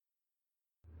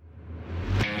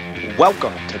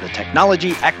Welcome to the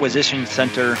Technology Acquisition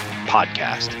Center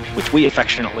podcast, which we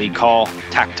affectionately call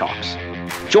TAC Talks.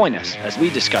 Join us as we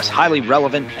discuss highly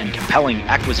relevant and compelling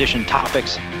acquisition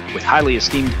topics with highly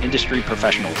esteemed industry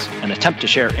professionals and attempt to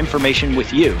share information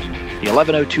with you, the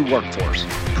 1102 workforce,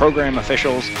 program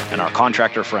officials, and our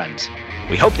contractor friends.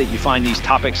 We hope that you find these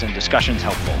topics and discussions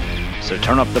helpful. So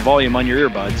turn up the volume on your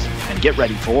earbuds and get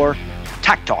ready for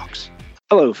TAC Talks.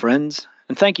 Hello, friends,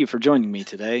 and thank you for joining me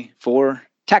today for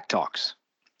TAC Talks.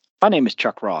 My name is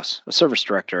Chuck Ross, a Service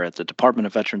Director at the Department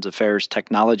of Veterans Affairs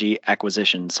Technology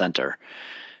Acquisition Center.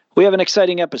 We have an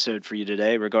exciting episode for you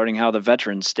today regarding how the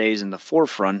veteran stays in the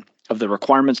forefront of the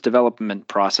requirements development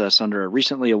process under a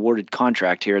recently awarded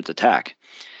contract here at the TAC.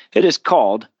 It is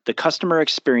called the Customer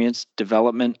Experience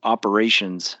Development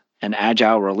Operations and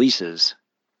Agile Releases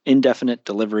Indefinite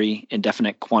Delivery,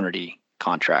 Indefinite Quantity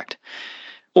Contract,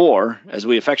 or as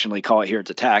we affectionately call it here at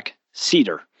the TAC,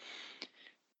 CEDAR.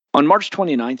 On March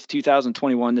 29,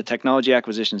 2021, the Technology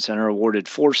Acquisition Center awarded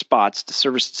 4 spots to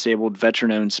service-disabled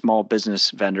veteran-owned small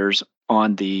business vendors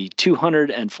on the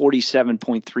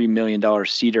 $247.3 million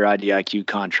CEDAR IDIQ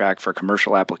contract for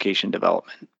commercial application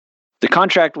development. The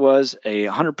contract was a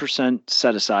 100%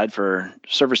 set-aside for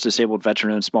service-disabled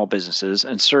veteran-owned small businesses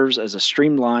and serves as a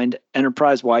streamlined,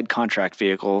 enterprise-wide contract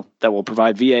vehicle that will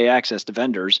provide VA access to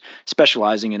vendors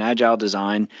specializing in agile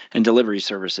design and delivery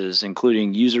services,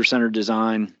 including user-centered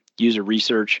design, user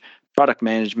research, product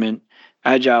management,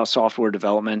 agile software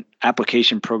development,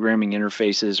 application programming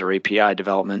interfaces or API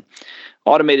development,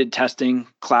 automated testing,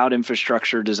 cloud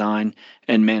infrastructure design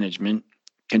and management,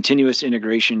 continuous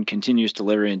integration, continuous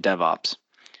delivery, and DevOps.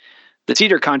 The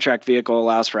CEDAR contract vehicle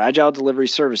allows for agile delivery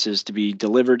services to be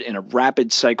delivered in a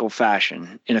rapid cycle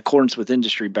fashion in accordance with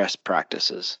industry best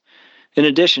practices. In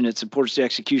addition, it supports the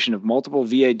execution of multiple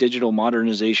VA digital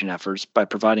modernization efforts by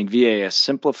providing VA a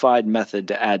simplified method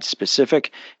to add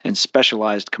specific and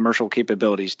specialized commercial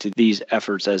capabilities to these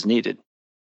efforts as needed.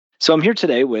 So I'm here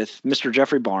today with Mr.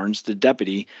 Jeffrey Barnes, the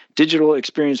Deputy Digital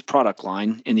Experience Product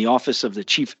Line in the Office of the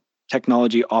Chief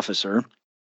Technology Officer,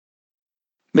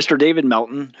 Mr. David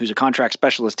Melton, who's a contract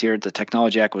specialist here at the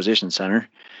Technology Acquisition Center,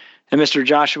 and Mr.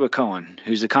 Joshua Cohen,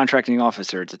 who's the contracting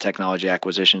officer at the Technology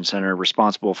Acquisition Center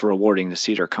responsible for awarding the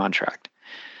CEDAR contract.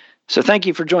 So thank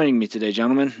you for joining me today,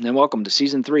 gentlemen, and welcome to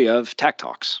Season 3 of TAC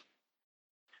Talks.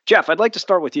 Jeff, I'd like to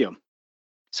start with you.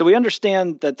 So we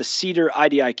understand that the CEDAR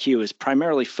IDIQ is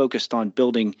primarily focused on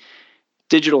building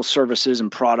digital services and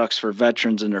products for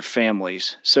veterans and their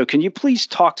families. So can you please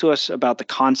talk to us about the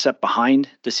concept behind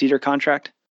the CEDAR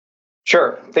contract?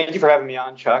 Sure. Thank you for having me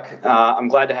on, Chuck. I'm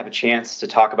glad to have a chance to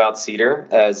talk about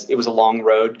CEDAR, as it was a long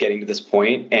road getting to this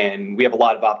point, and we have a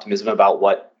lot of optimism about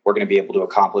what we're going to be able to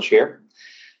accomplish here.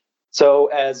 So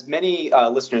as many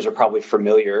listeners are probably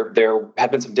familiar, there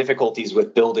have been some difficulties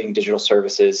with building digital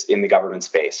services in the government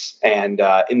space. And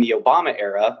in the Obama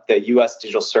era, the U.S.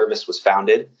 Digital Service was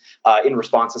founded in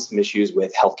response to some issues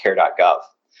with healthcare.gov.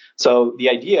 So the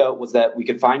idea was that we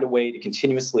could find a way to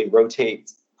continuously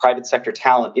rotate private sector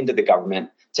talent into the government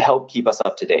to help keep us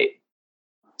up to date.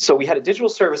 So we had a digital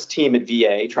service team at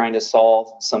VA trying to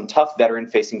solve some tough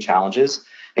veteran-facing challenges,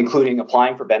 including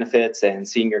applying for benefits and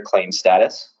seeing your claim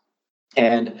status.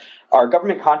 And our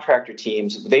government contractor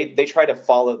teams, they try to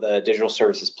follow the digital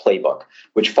services playbook,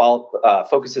 which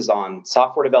focuses on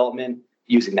software development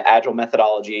using the agile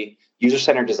methodology,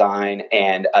 user-centered design,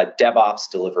 and a DevOps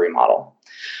delivery model.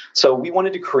 So we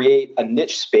wanted to create a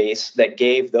niche space that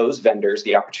gave those vendors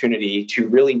the opportunity to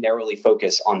really narrowly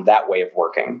focus on that way of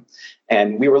working.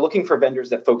 And we were looking for vendors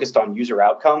that focused on user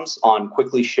outcomes, on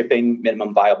quickly shipping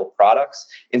minimum viable products,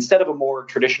 instead of a more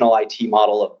traditional IT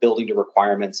model of building to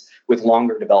requirements with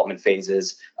longer development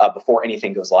phases before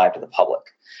anything goes live to the public.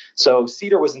 So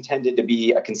CEDAR was intended to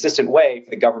be a consistent way for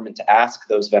the government to ask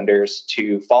those vendors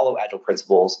to follow agile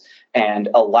principles and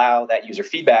allow that user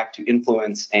feedback to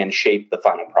influence and shape the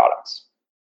final products.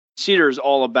 CEDAR is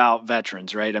all about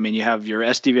veterans, right? I mean, you have your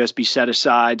SDVSB set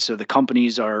aside, so the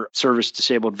companies are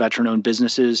service-disabled veteran-owned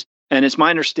businesses. And it's my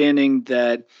understanding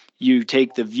that you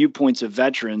take the viewpoints of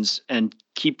veterans and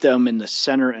keep them in the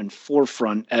center and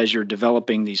forefront as you're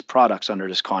developing these products under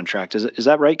this contract. Is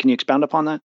that right? Can you expound upon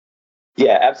that?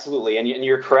 Yeah, absolutely. And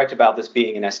you're correct about this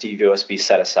being an SDVOSB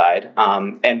set aside.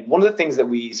 And one of the things that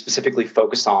we specifically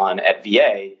focus on at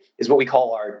VA is what we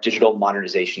call our digital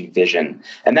modernization vision.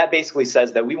 And that basically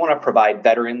says that we want to provide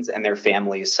veterans and their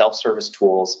families self-service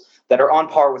tools that are on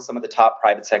par with some of the top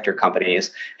private sector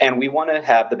companies. And we want to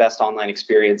have the best online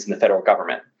experience in the federal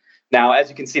government. Now, as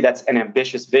you can see, that's an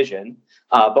ambitious vision,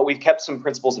 but we've kept some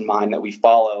principles in mind that we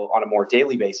follow on a more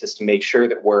daily basis to make sure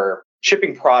that we're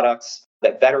shipping products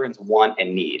that veterans want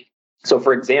and need. So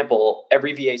for example,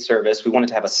 every VA service, we wanted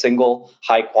to have a single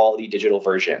high quality digital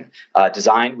version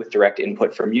designed with direct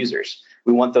input from users.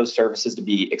 We want those services to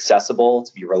be accessible,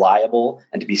 to be reliable,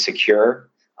 and to be secure.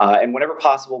 And whenever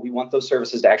possible, we want those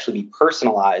services to actually be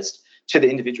personalized to the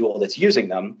individual that's using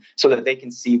them so that they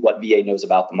can see what VA knows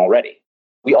about them already.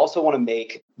 We also want to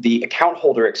make the account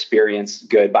holder experience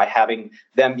good by having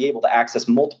them be able to access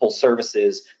multiple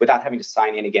services without having to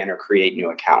sign in again or create new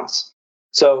accounts.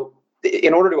 So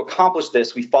in order to accomplish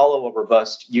this, we follow a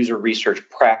robust user research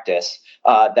practice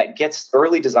that gets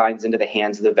early designs into the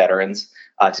hands of the veterans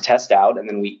to test out, and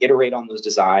then we iterate on those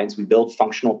designs, we build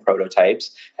functional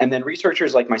prototypes, and then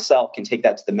researchers like myself can take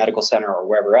that to the medical center or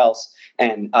wherever else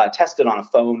and test it on a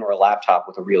phone or a laptop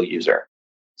with a real user.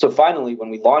 So finally,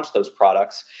 when we launch those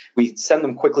products, we send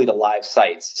them quickly to live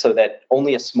sites so that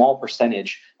only a small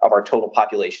percentage of our total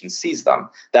population sees them.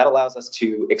 That allows us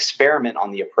to experiment on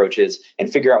the approaches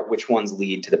and figure out which ones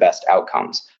lead to the best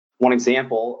outcomes. One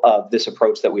example of this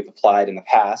approach that we've applied in the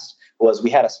past was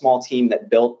we had a small team that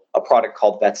built a product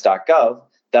called vets.gov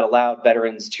that allowed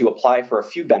veterans to apply for a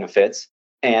few benefits.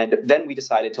 And then we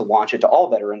decided to launch it to all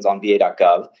veterans on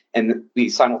va.gov. And we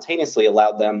simultaneously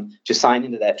allowed them to sign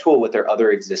into that tool with their other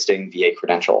existing VA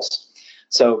credentials.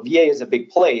 So VA is a big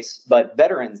place, but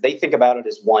veterans, they think about it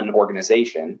as one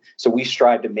organization. So we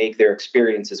strive to make their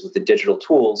experiences with the digital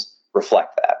tools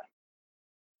reflect that.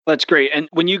 That's great. And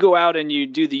when you go out and you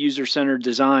do the user-centered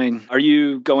design, are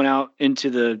you going out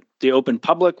into the open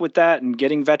public with that and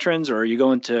getting veterans, or are you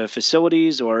going to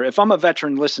facilities? Or if I'm a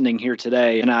veteran listening here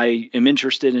today and I am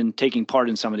interested in taking part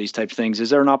in some of these types of things, is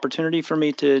there an opportunity for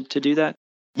me to do that?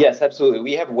 Yes, absolutely.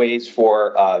 We have ways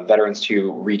for veterans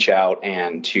to reach out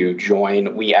and to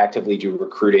join. We actively do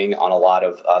recruiting on a lot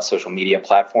of social media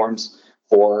platforms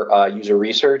for user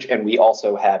research. And we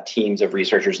also have teams of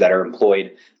researchers that are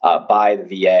employed by the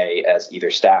VA as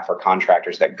either staff or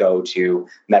contractors that go to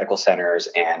medical centers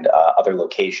and other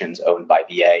locations owned by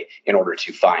VA in order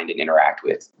to find and interact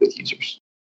with users.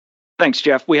 Thanks,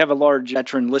 Jeff. We have a large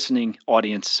veteran listening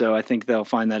audience, so I think they'll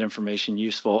find that information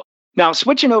useful. Now,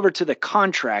 switching over to the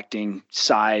contracting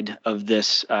side of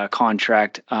this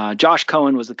contract, Josh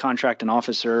Cohen was the contracting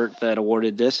officer that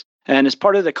awarded this. And as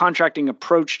part of the contracting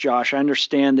approach, Josh, I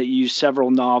understand that you use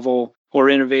several novel or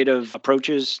innovative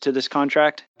approaches to this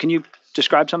contract. Can you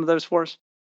describe some of those for us?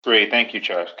 Great. Thank you,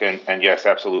 Chuck. And yes,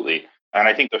 absolutely. And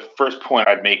I think the first point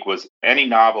I'd make was any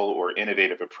novel or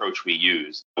innovative approach we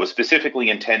use was specifically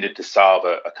intended to solve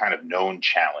a kind of known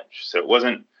challenge. So it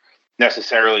wasn't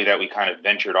necessarily that we kind of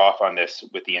ventured off on this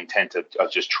with the intent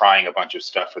of just trying a bunch of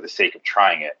stuff for the sake of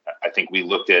trying it. I think we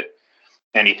looked at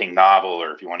anything novel,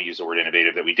 or if you want to use the word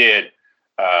innovative, that we did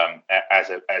as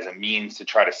a means to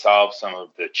try to solve some of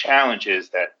the challenges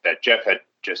that Jeff had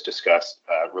just discussed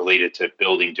related to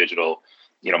building digital,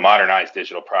 modernized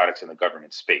digital products in the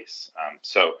government space.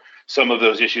 So some of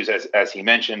those issues, as he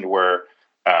mentioned, were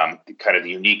kind of the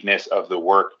uniqueness of the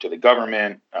work to the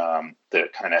government, the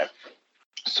kind of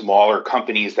smaller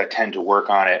companies that tend to work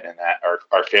on it and that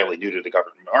are fairly new to the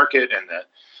government market, and the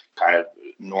kind of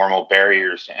normal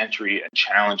barriers to entry and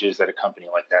challenges that a company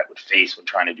like that would face when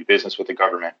trying to do business with the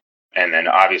government. And then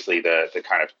obviously the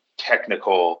kind of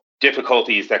technical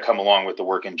difficulties that come along with the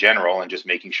work in general, and just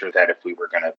making sure that if we were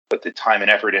going to put the time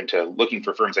and effort into looking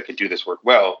for firms that could do this work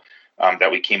well,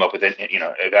 that we came up with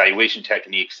evaluation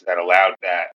techniques that allowed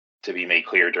that to be made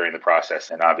clear during the process,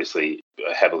 and obviously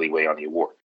heavily weigh on the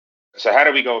award. So how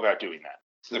do we go about doing that?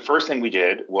 So the first thing we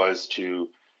did was to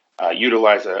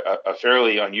utilize a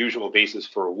fairly unusual basis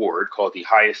for award called the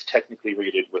highest technically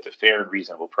rated with a fair and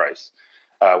reasonable price,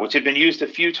 which had been used a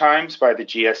few times by the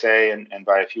GSA and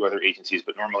by a few other agencies,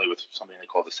 but normally with something they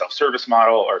call the self-service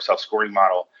model or self-scoring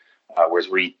model, whereas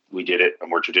we did it a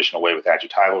more traditional way with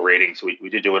adjectival rating. So we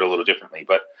did do it a little differently.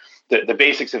 But the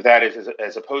basics of that is,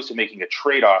 as opposed to making a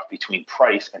trade-off between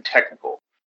price and technical,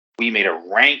 we made a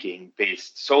ranking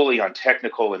based solely on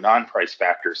technical and non-price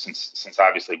factors, since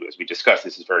obviously, as we discussed,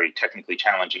 this is very technically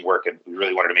challenging work, and we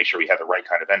really wanted to make sure we had the right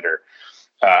kind of vendor.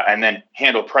 And then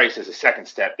handle price as a second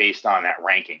step based on that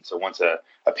ranking. So once a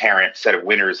apparent set of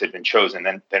winners had been chosen,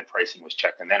 then pricing was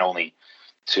checked, and then only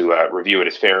to review it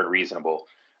as fair and reasonable.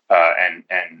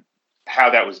 And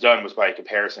how that was done was by a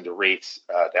comparison to rates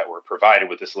that were provided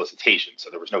with the solicitation.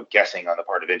 So there was no guessing on the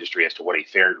part of industry as to what a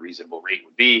fair and reasonable rate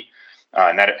would be.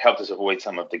 And that helped us avoid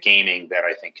some of the gaming that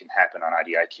I think can happen on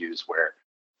IDIQs, where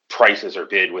prices are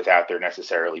bid without there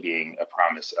necessarily being a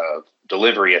promise of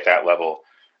delivery at that level.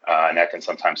 And that can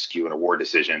sometimes skew an award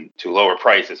decision to lower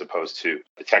price as opposed to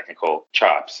the technical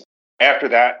chops. After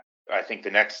that, I think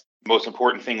the next most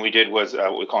important thing we did was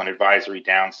what we call an advisory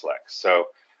down select. So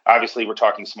Obviously, we're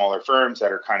talking smaller firms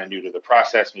that are kind of new to the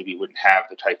process, maybe wouldn't have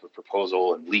the type of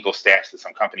proposal and legal status that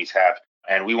some companies have.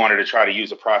 And we wanted to try to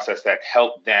use a process that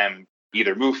helped them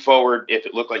either move forward if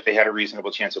it looked like they had a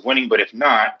reasonable chance of winning, but if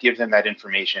not, give them that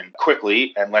information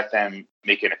quickly and let them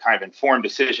make it a kind of informed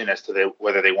decision as to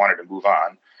whether they wanted to move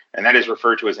on. And that is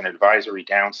referred to as an advisory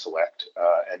down select,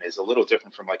 and is a little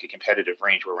different from like a competitive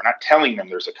range where we're not telling them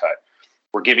there's a cut.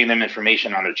 We're giving them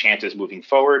information on their chances moving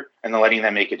forward and then letting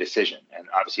them make a decision. And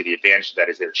obviously the advantage to that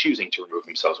is they're choosing to remove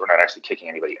themselves. We're not actually kicking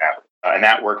anybody out. And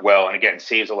that worked well. And again,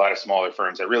 saves a lot of smaller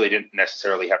firms that really didn't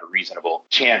necessarily have a reasonable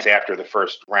chance after the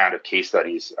first round of case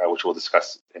studies, which we'll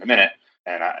discuss in a minute.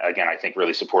 And again, I think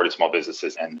really supported small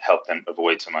businesses and helped them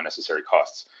avoid some unnecessary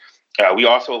costs. We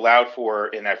also allowed for,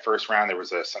 in that first round, there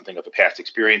was something of a past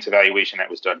experience evaluation that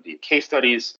was done via case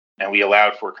studies. And we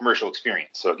allowed for commercial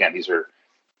experience. So again, these are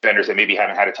vendors that maybe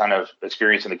haven't had a ton of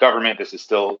experience in the government. This is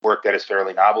still work that is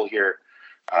fairly novel here.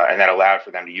 And that allowed for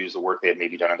them to use the work they had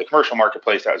maybe done in the commercial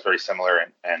marketplace that was very similar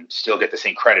and still get the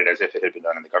same credit as if it had been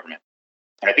done in the government.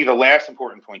 And I think the last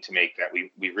important point to make that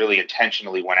we really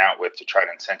intentionally went out with to try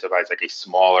to incentivize like a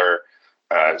smaller,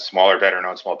 better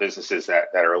known small businesses that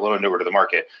are a little newer to the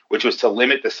market, which was to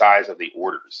limit the size of the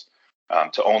orders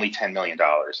to only $10 million.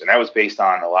 And that was based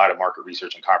on a lot of market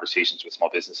research and conversations with small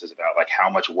businesses about like how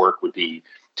much work would be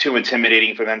too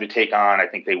intimidating for them to take on. I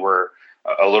think they were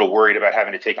a little worried about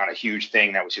having to take on a huge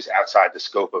thing that was just outside the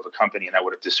scope of a company, and that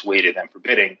would have dissuaded them from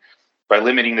bidding. By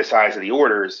limiting the size of the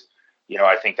orders,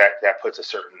 I think that puts a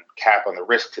certain cap on the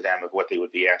risk to them of what they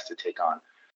would be asked to take on.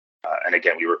 And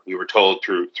again, we were told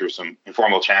through some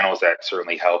informal channels that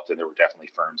certainly helped, and there were definitely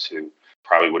firms who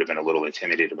probably would have been a little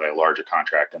intimidated by a larger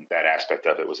contract, and that aspect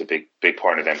of it was a big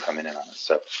part of them coming in on it.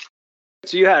 So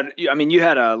you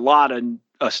had a lot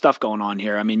of stuff going on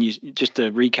here. I mean, just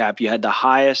to recap, you had the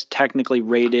highest technically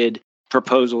rated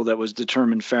proposal that was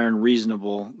determined fair and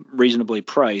reasonably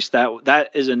priced. That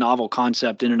is a novel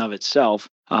concept in and of itself.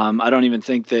 I don't even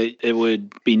think that it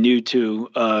would be new to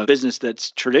a business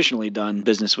that's traditionally done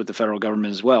business with the federal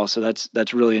government as well. So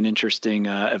that's really an interesting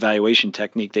evaluation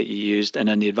technique that you used. And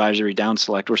then the advisory down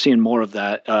select, we're seeing more of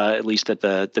that, at least at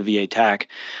the VA TAC.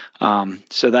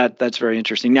 So that's very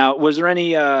interesting. Now, was there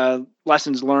any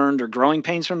lessons learned or growing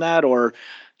pains from that, or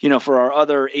for our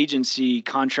other agency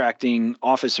contracting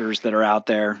officers that are out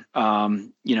there,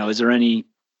 is there any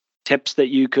tips that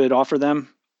you could offer them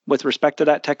with respect to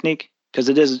that technique? Because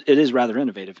it is rather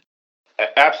innovative.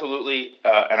 Absolutely.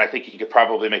 And I think you could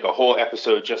probably make a whole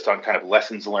episode just on kind of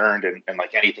lessons learned and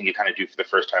like anything you kind of do for the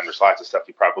first time. There's lots of stuff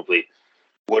you probably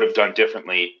would have done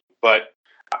differently. But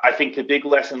I think the big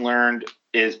lesson learned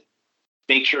is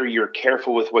make sure you're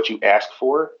careful with what you ask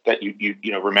for, that you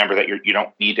remember that you don't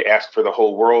need to ask for the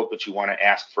whole world, but you want to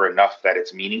ask for enough that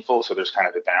it's meaningful. So there's kind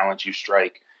of a balance you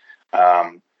strike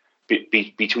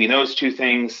between those two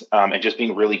things, and just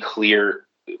being really clear,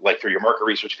 like through your market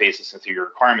research phases and through your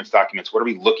requirements documents, what are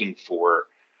we looking for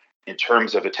in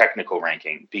terms of a technical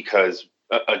ranking? Because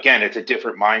again, it's a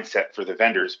different mindset for the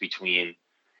vendors between,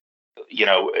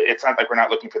 it's not like we're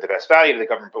not looking for the best value to the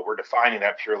government, but we're defining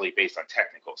that purely based on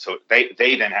technical. So they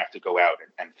then have to go out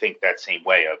and think that same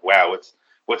way of, wow,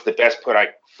 what's the best foot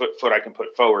I can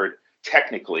put forward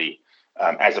technically,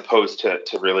 as opposed to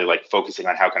really like focusing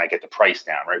on how can I get the price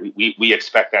down, right? We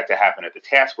expect that to happen at the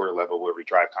task order level where we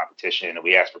drive competition and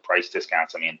we ask for price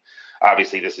discounts. I mean,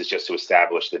 obviously this is just to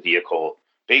establish the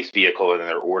base vehicle and then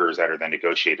their orders that are then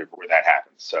negotiated where that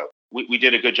happens. So we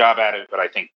did a good job at it, but I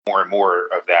think more and more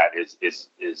of that is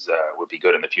would be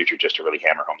good in the future just to really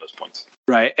hammer home those points.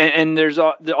 Right. And there's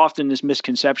often this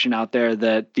misconception out there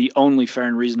that the only fair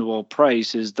and reasonable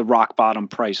price is the rock bottom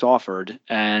price offered.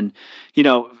 And,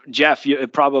 Jeff, you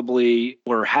probably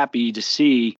were happy to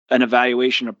see an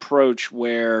evaluation approach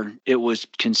where it was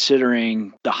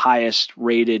considering the highest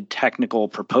rated technical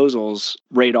proposals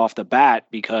right off the bat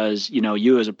because,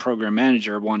 you as a program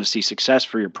manager want to see success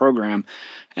for your program.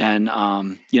 And,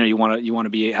 you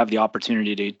want to have the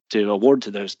opportunity to award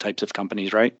to those types of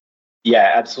companies, right?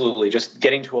 Yeah, absolutely. Just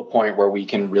getting to a point where we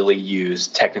can really use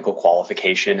technical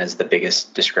qualification as the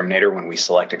biggest discriminator when we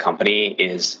select a company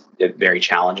is very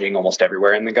challenging almost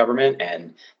everywhere in the government.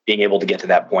 And being able to get to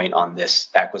that point on this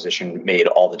acquisition made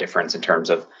all the difference in terms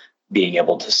of being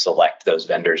able to select those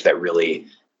vendors that really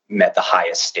met the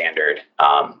highest standard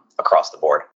across the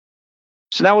board.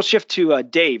 So now we'll shift to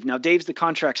Dave. Now, Dave's the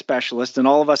contract specialist, and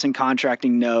all of us in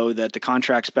contracting know that the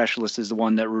contract specialist is the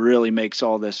one that really makes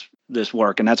all this this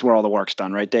work, and that's where all the work's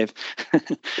done, right, Dave?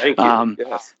 Thank you.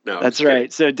 Yes. No, that's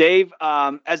right. So, Dave,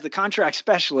 as the contract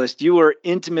specialist, you were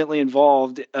intimately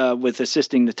involved with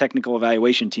assisting the technical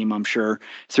evaluation team, I'm sure,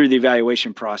 through the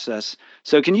evaluation process.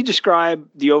 So, can you describe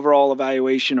the overall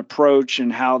evaluation approach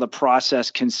and how the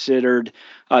process considered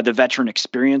the veteran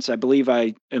experience? I believe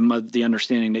I am of the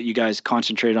understanding that you guys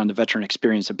concentrated on the veteran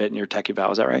experience a bit in your tech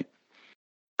eval. Is that right?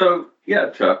 So,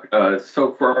 yeah, Chuck.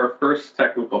 So for our first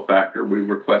technical factor, we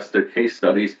requested case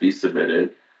studies be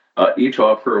submitted. Each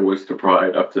offer was to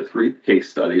provide up to 3 case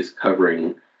studies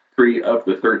covering 3 of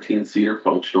the 13 CEDAR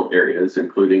functional areas,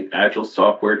 including agile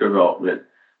software development,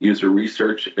 user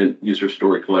research, and user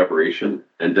story collaboration,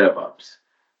 and DevOps.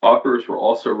 Offers were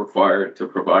also required to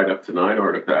provide up to 9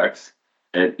 artifacts,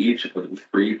 and each of the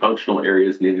 3 functional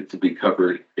areas needed to be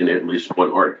covered in at least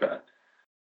 1 artifact.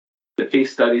 The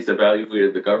case studies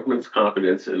evaluated the government's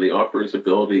confidence in the offer's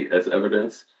ability as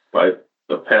evidenced by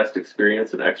the past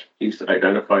experience and expertise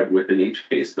identified within each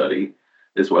case study,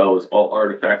 as well as all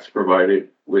artifacts provided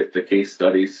with the case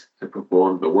studies to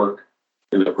perform the work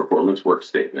in the performance work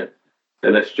statement.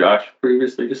 And as Josh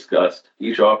previously discussed,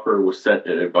 each offer was sent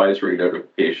an advisory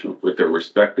notification with their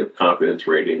respective confidence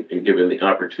rating and given the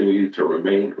opportunity to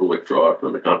remain or withdraw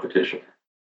from the competition.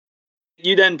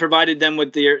 You then provided them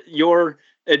with your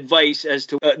advice as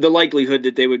to the likelihood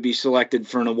that they would be selected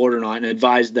for an award or not, and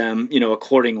advised them,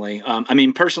 accordingly. I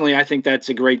mean, personally, I think that's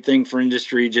a great thing for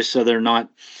industry, just so they're not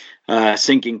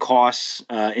sinking costs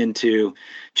into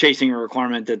chasing a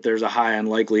requirement that there's a high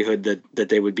unlikelihood that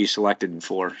they would be selected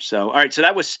for. So, all right, so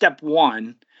that was step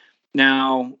 1.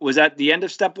 Now, was that the end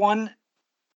of step 1?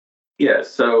 Yeah.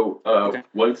 So Okay.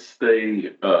 Once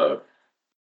they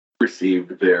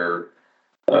received their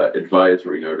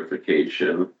advisory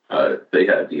notification, they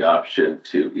had the option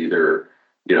to either,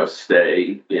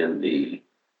 stay in the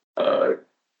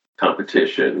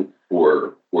competition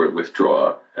or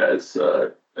withdraw, as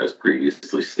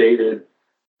previously stated.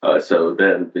 So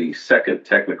then the second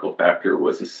technical factor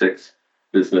was a 6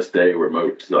 business day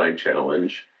remote design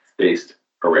challenge based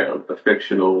around a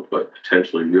fictional but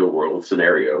potentially real world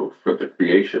scenario for the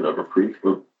creation of a proof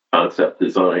of concept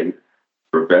design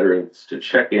for veterans to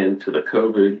check in to the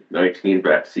COVID-19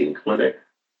 vaccine clinic.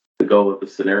 The goal of the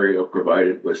scenario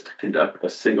provided was to conduct a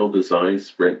single design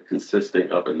sprint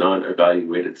consisting of a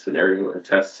non-evaluated scenario and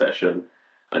test session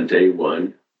on day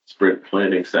 1, sprint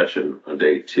planning session on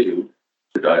day 2,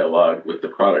 to dialogue with the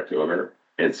product owner,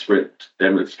 and sprint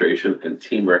demonstration and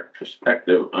team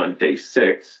retrospective on day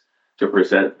 6 to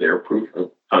present their proof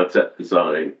of concept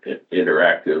design and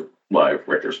interactive live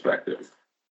retrospective.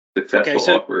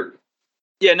 Successful offer.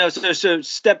 Yeah, no. So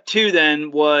step 2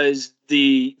 then was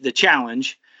the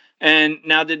challenge, and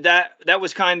now that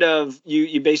was kind of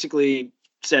you basically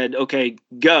said, okay,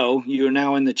 go. You are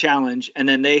now in the challenge, and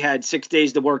then they had 6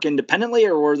 days to work independently,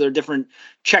 or were there different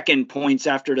check-in points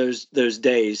after those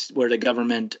days where the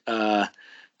government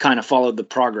kind of followed the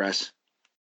progress?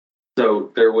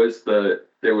 So there was the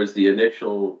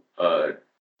initial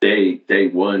day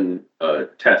 1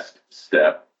 test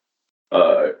step,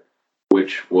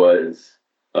 which was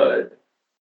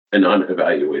an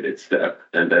unevaluated step,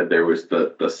 and then there was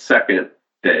the second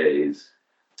day's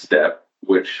step,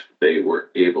 which they were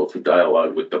able to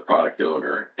dialogue with the product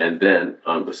owner, and then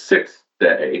on the 6th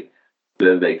day,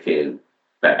 then they came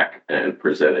back and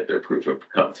presented their proof of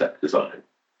concept design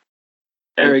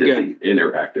and did the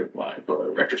interactive live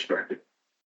retrospective.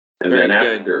 And then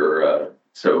after,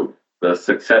 so the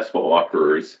successful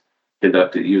offerers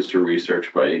conducted user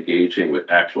research by engaging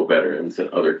with actual veterans and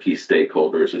other key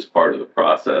stakeholders as part of the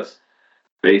process.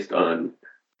 Based on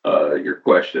your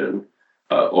question,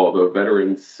 although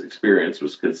veterans' experience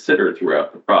was considered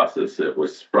throughout the process, it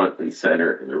was front and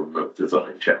center in the remote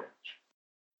design challenge.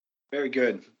 Very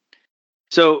good.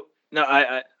 So no,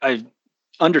 I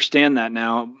understand that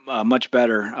now much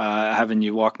better, having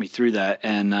you walk me through that,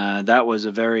 and that was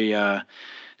a very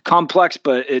complex,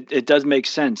 but it does make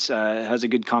sense. It has a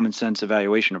good common sense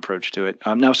evaluation approach to it.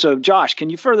 Now, so Josh, can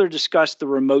you further discuss the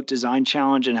remote design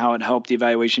challenge and how it helped the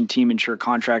evaluation team ensure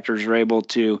contractors are able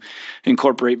to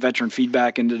incorporate veteran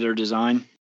feedback into their design?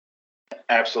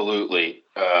 Absolutely.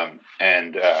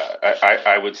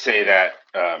 I would say that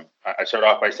I start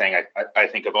off by saying I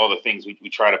think of all the things we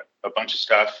tried a bunch of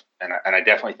stuff, and I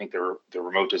definitely think the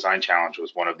remote design challenge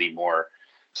was one of the more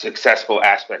successful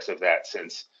aspects of that,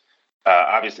 since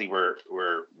obviously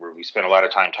we spent a lot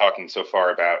of time talking so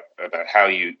far about how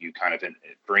you kind of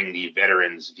bring the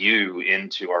veterans' view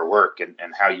into our work, and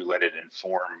how you let it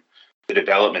inform the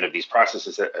development of these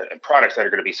processes and products that are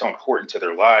going to be so important to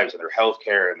their lives and their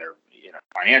healthcare and their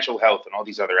financial health and all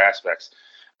these other aspects.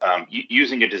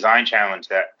 using a design challenge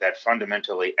that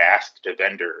fundamentally asked a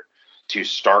vendor to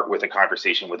start with a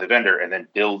conversation with a vendor and then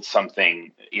build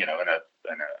something, in a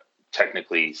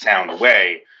technically sound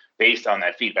way based on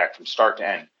that feedback from start to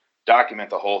end, document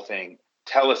the whole thing,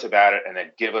 tell us about it, and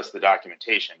then give us the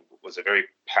documentation was a very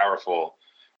powerful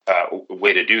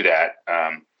way to do that.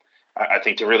 I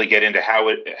think to really get into how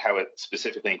it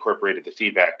specifically incorporated the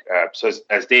feedback. So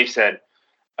as Dave said,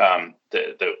 and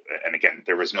again,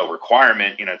 there was no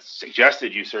requirement,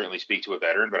 suggested you certainly speak to a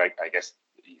veteran, but I guess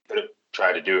you could have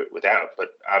tried to do it without.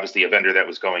 But obviously a vendor that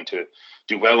was going to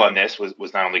do well on this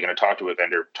was not only going to talk to a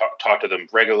vendor, talk to them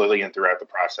regularly and throughout the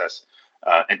process,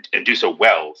 and do so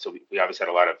well. So we obviously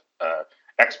had a lot of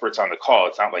experts on the call.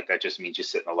 It's not like that just means you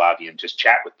sit in the lobby and just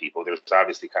chat with people. There's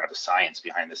obviously kind of a science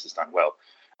behind this is done well.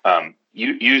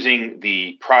 Using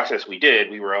the process we did,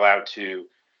 we were allowed to,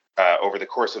 over the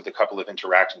course of the couple of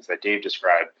interactions that Dave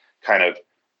described, kind of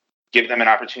give them an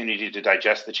opportunity to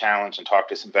digest the challenge and talk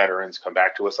to some veterans, come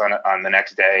back to us on the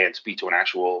next day and speak to an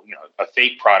actual, a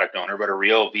fake product owner, but a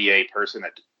real VA person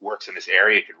that works in this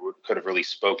area could have really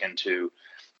spoken to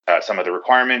some of the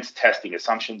requirements, testing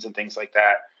assumptions and things like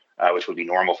that, which would be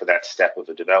normal for that step of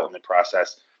the development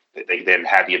process. They then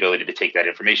had the ability to take that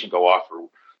information, go off for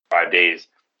 5 days,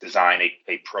 design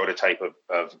a prototype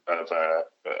of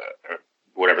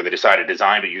whatever they decided to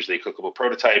design, but usually a cookable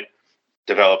prototype,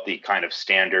 develop the kind of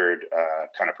standard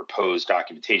kind of proposed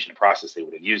documentation process they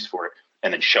would have used for it,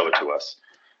 and then show it to us.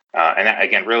 And that,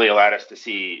 again, really allowed us to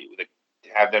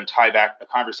have them tie back a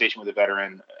conversation with a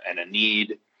veteran and a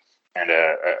need and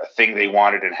a thing they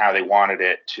wanted and how they wanted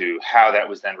it to how that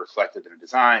was then reflected in the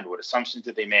design. What assumptions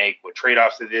did they make? What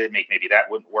trade-offs did they make? Maybe that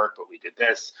wouldn't work, but we did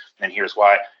this, and here's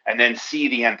why. And then see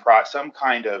the end product, some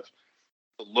kind of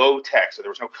low tech. So there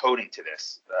was no coding to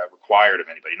this required of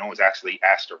anybody. No one was actually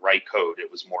asked to write code. It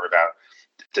was more about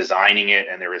designing it.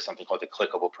 And there is something called the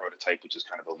clickable prototype, which is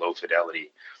kind of a low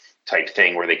fidelity type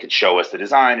thing where they could show us the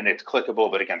design and it's clickable,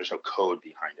 but again, there's no code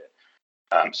behind it.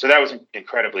 So that was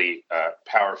incredibly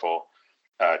powerful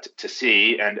to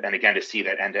see, and again to see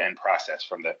that end-to-end process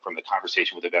from the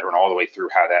conversation with the veteran all the way through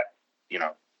how that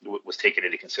was taken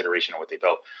into consideration on what they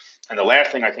built. And the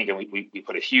last thing I think, and we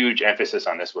put a huge emphasis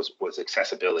on this, was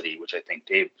accessibility, which I think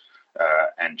Dave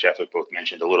and Jeff have both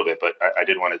mentioned a little bit, but I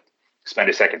did want to spend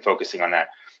a second focusing on that.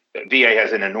 VA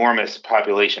has an enormous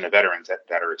population of veterans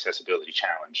that are accessibility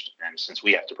challenged, and since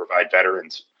we have to provide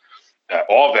veterans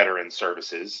all veteran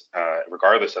services,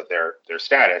 regardless of their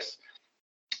status,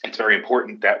 it's very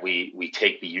important that we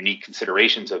take the unique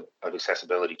considerations of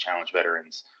accessibility challenge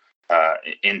veterans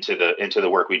into the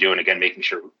work we do. And again, making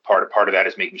sure part of that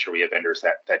is making sure we have vendors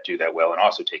that do that well and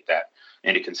also take that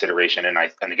into consideration. And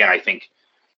again, I think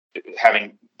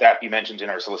having that be mentioned in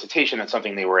our solicitation and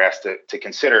something they were asked to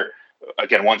consider,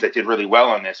 again, ones that did really well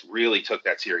on this really took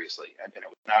that seriously. And it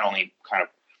was not only kind of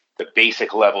the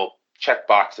basic level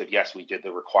checkbox of, yes, we did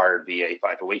the required VA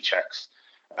 508 checks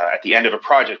at the end of a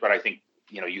project, but I think,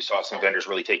 you saw some vendors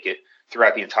really take it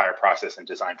throughout the entire process and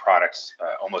design products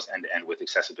almost end to end with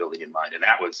accessibility in mind. And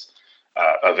that was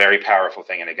a very powerful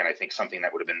thing. And again, I think something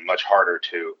that would have been much harder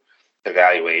to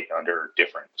evaluate under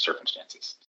different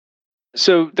circumstances.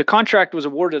 So the contract was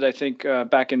awarded, I think,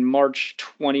 back in March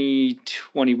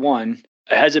 2021.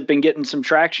 Has it been getting some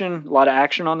traction, a lot of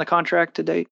action on the contract to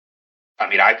date? I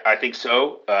mean, I think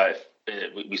so.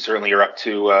 We certainly are up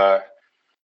to,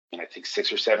 I think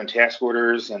 6 or 7 task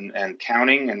orders and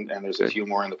counting, and there's a few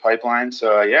more in the pipeline.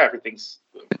 So yeah, everything's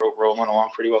rolling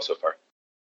along pretty well so far.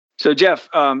 So Jeff,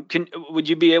 would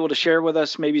you be able to share with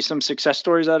us maybe some success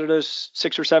stories out of those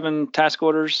 6 or 7 task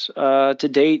orders to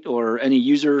date, or any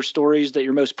user stories that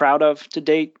you're most proud of to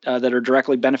date that are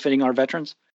directly benefiting our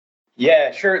veterans?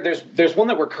 Yeah, sure. There's one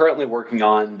that we're currently working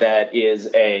on that is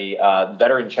a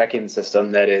veteran check-in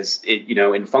system that is,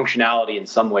 in functionality in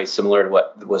some ways similar to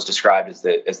what was described as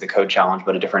the code challenge,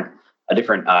 but a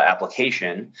different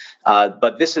application.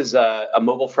 But this is a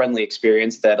mobile-friendly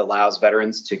experience that allows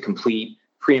veterans to complete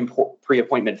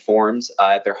pre-appointment forms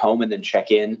at their home and then check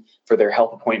in for their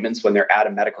health appointments when they're at a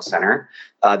medical center.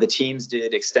 The teams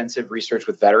did extensive research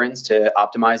with veterans to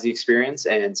optimize the experience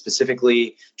and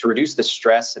specifically to reduce the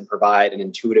stress and provide an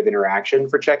intuitive interaction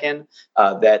for check-in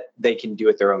that they can do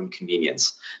at their own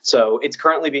convenience. So it's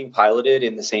currently being piloted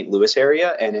in the St. Louis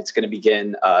area, and it's going to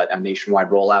begin a nationwide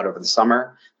rollout over the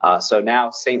summer. So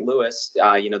now St. Louis,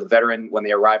 the veteran, when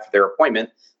they arrive for their appointment,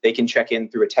 they can check in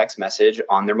through a text message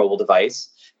on their mobile device.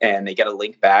 and they get a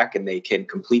link back, and they can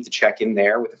complete the check-in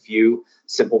there with a few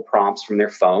simple prompts from their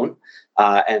phone.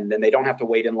 And then they don't have to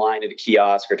wait in line at a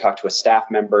kiosk or talk to a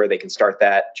staff member. They can start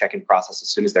that check-in process as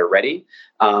soon as they're ready.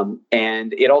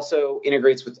 And it also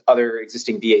integrates with other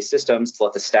existing VA systems to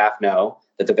let the staff know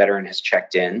that the veteran has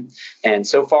checked in. And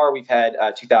so far, we've had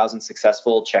 2,000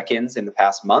 successful check-ins in the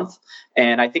past month.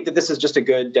 And I think that this is just a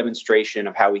good demonstration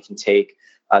of how we can take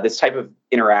this type of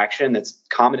interaction that's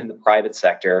common in the private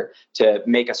sector to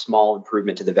make a small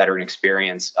improvement to the veteran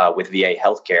experience with VA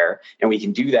healthcare. And we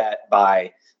can do that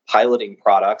by piloting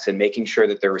products and making sure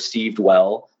that they're received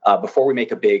well before we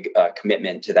make a big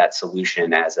commitment to that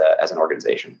solution as an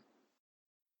organization.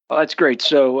 Well, that's great.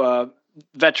 So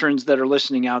veterans that are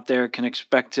listening out there can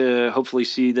expect to hopefully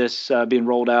see this being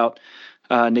rolled out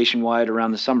nationwide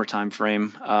around the summertime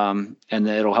frame, and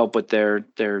it'll help with their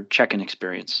check-in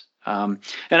experience. And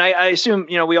I assume,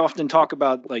 we often talk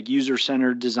about like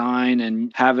user-centered design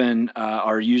and having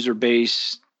our user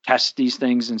base test these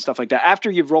things and stuff like that. After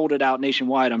you've rolled it out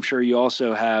nationwide, I'm sure you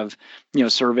also have,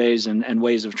 surveys and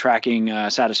ways of tracking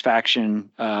satisfaction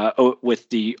with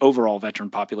the overall veteran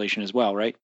population as well,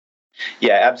 right?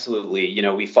 Yeah, absolutely.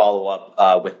 We follow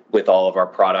up with all of our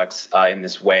products in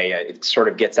this way. It sort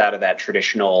of gets out of that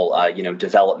traditional,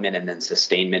 development and then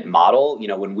sustainment model.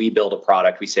 When we build a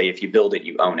product, we say, if you build it,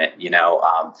 you own it,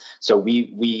 So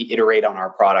we iterate on our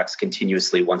products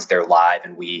continuously once they're live,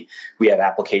 and we have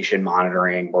application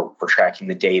monitoring. We're tracking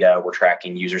the data. We're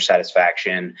tracking user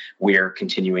satisfaction. We're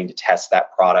continuing to test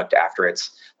that product after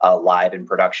it's live in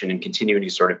production, and continuing to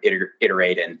sort of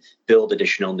iterate and build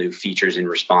additional new features in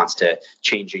response to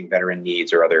changing veteran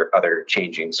needs or other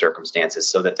changing circumstances,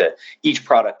 so that each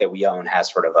product that we own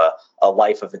has sort of a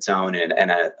life of its own and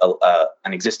an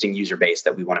existing user base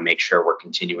that we want to make sure we're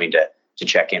continuing to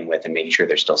check in with and making sure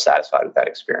they're still satisfied with that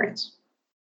experience.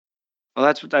 Well,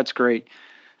 that's great.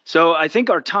 So I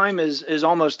think our time is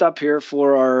almost up here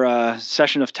for our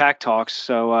session of TAC Talks.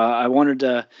 So I wanted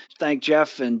to thank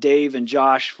Jeff and Dave and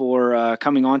Josh for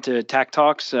coming on to TAC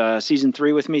Talks Season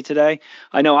 3 with me today.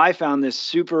 I know I found this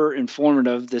super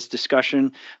informative, this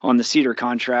discussion on the CEDAR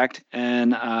contract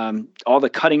and all the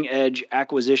cutting edge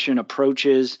acquisition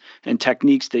approaches and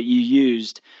techniques that you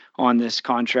used on this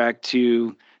contract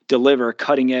to deliver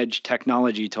cutting edge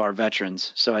technology to our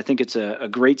veterans. So I think it's a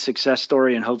great success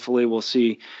story, and hopefully we'll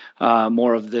see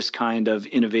more of this kind of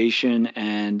innovation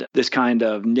and this kind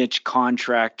of niche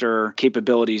contractor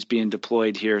capabilities being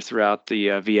deployed here throughout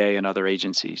the VA and other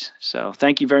agencies. So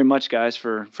thank you very much, guys,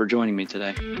 for joining me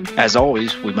today. As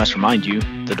always, we must remind you,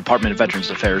 the Department of Veterans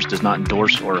Affairs does not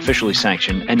endorse or officially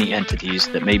sanction any entities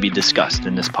that may be discussed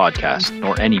in this podcast,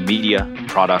 nor any media,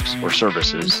 products, or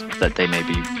services that they may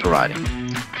be providing.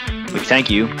 We thank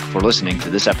you for listening to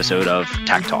this episode of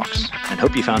TAC Talks and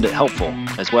hope you found it helpful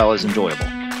as well as enjoyable.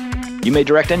 You may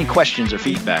direct any questions or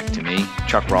feedback to me,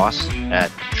 Chuck Ross, at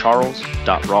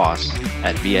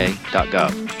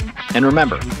charles.ross@va.gov. And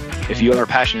remember, if you are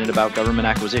passionate about government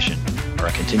acquisition, are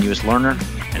a continuous learner,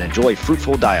 and enjoy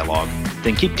fruitful dialogue,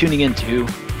 then keep tuning into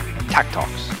TAC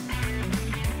Talks.